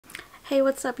Hey,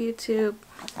 what's up YouTube?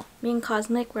 Me and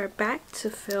Cosmic, we're back to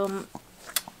film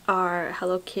our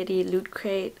Hello Kitty Loot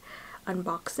Crate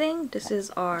unboxing. This is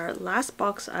our last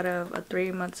box out of a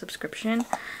 3-month subscription.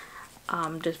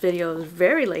 This video is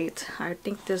very late. I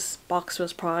think this box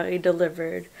was probably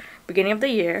delivered beginning of the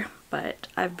year, but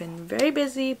I've been very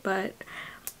busy, but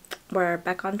we're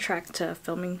back on track to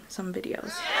filming some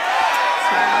videos.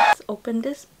 So let's open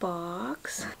this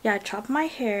box. Yeah, I chopped my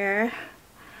hair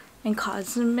and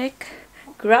Cosmic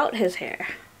grew out his hair.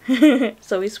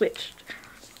 So we switched.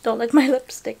 Don't like my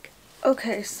lipstick.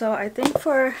 Okay, so I think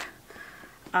for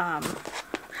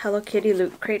Hello Kitty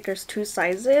Loot Crate there's 2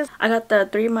 sizes. I got the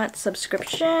 3-month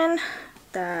subscription.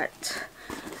 That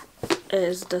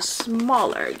is the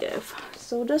smaller gift.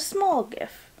 So the small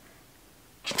gift.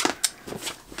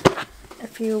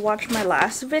 If you watched my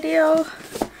last video,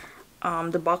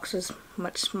 the box is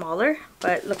much smaller,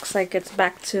 but it looks like it's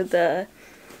back to the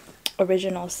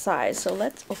original size. So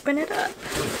let's open it up.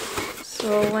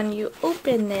 So when you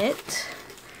open it,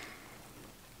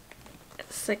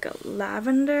 it's like a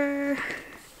lavender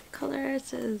color. It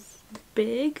says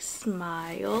big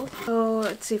smile. So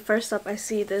let's see, first up I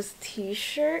see this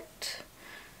t-shirt.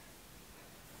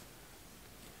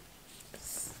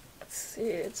 Let's see,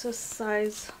 it's a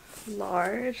size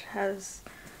large, has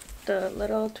the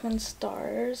little twin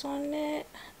stars on it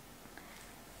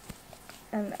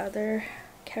and other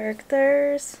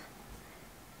characters.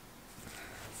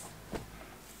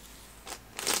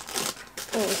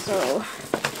 Oh, so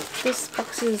this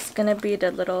box is gonna be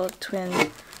the little twin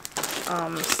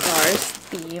stars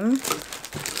theme.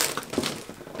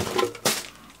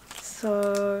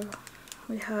 So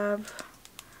we have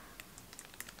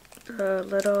the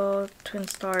little twin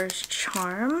stars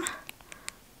charm.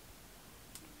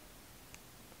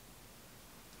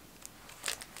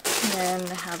 And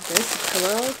then I have this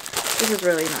pillow. This is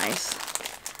really nice.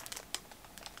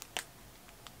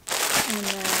 And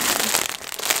then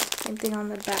same thing on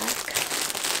the back.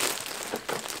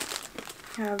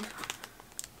 I have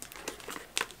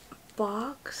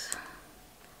box.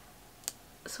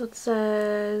 So it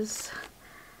says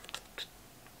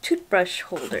toothbrush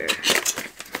holder.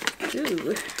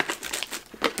 Ooh.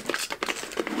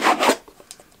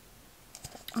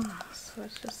 Oh, so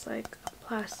it's just like a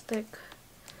plastic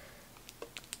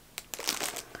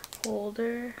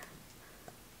holder.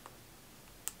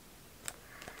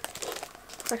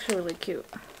 It's actually really cute.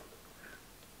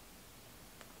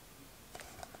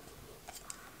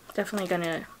 Definitely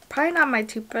gonna, probably not my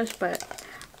toothbrush, but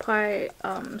probably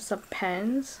some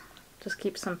pens. Just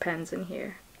keep some pens in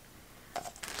here.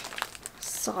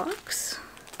 Socks.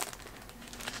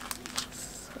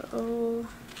 So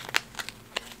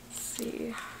let's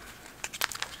see.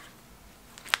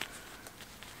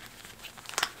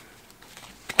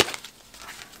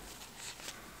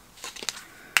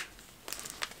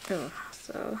 Oh,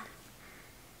 so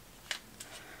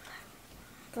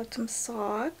got some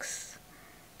socks.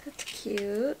 That's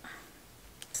cute.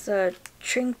 It's a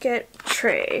trinket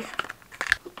tray.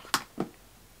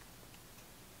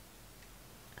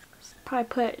 Probably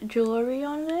put jewelry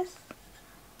on this,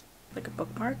 like a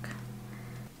bookmark.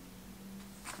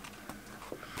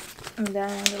 And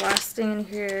then the last thing in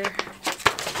here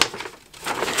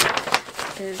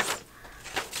is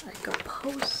like a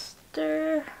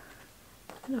poster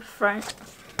in the front,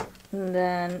 and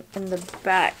then in the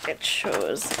back it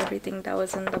shows everything that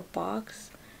was in the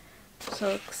box. So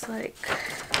it looks like,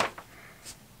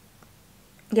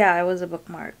 yeah, it was a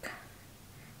bookmark.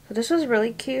 So this was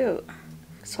really cute.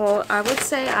 So I would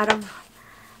say out of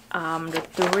the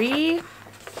 3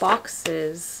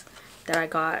 boxes that I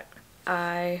got,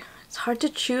 it's hard to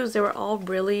choose. They were all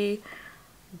really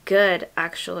good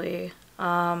actually.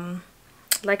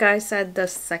 Like I said, the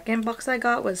second box I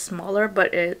got was smaller,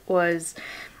 but it was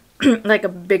like a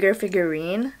bigger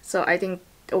figurine. So I think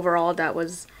overall that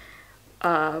was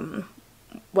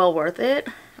well worth it.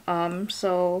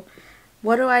 So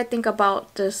what do I think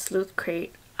about this Loot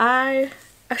Crate? I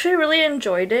actually really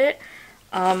enjoyed it.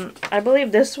 I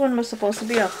believe this one was supposed to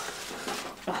be a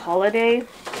holiday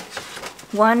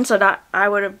one, so that I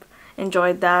would have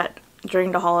enjoyed that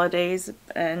during the holidays,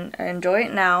 and I enjoy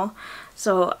it now.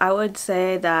 So I would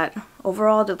say that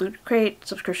overall the Loot Crate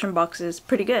subscription box is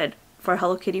pretty good. For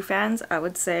Hello Kitty fans, I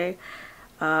would say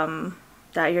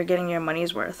that you're getting your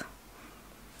money's worth.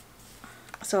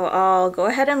 So I'll go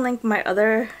ahead and link my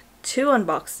other 2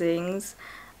 unboxings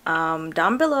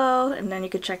down below, and then you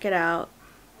can check it out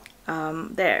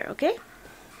there, okay?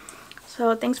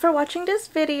 So thanks for watching this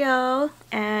video,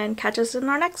 and catch us in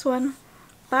our next one.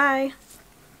 Bye!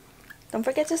 Don't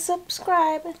forget to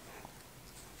subscribe.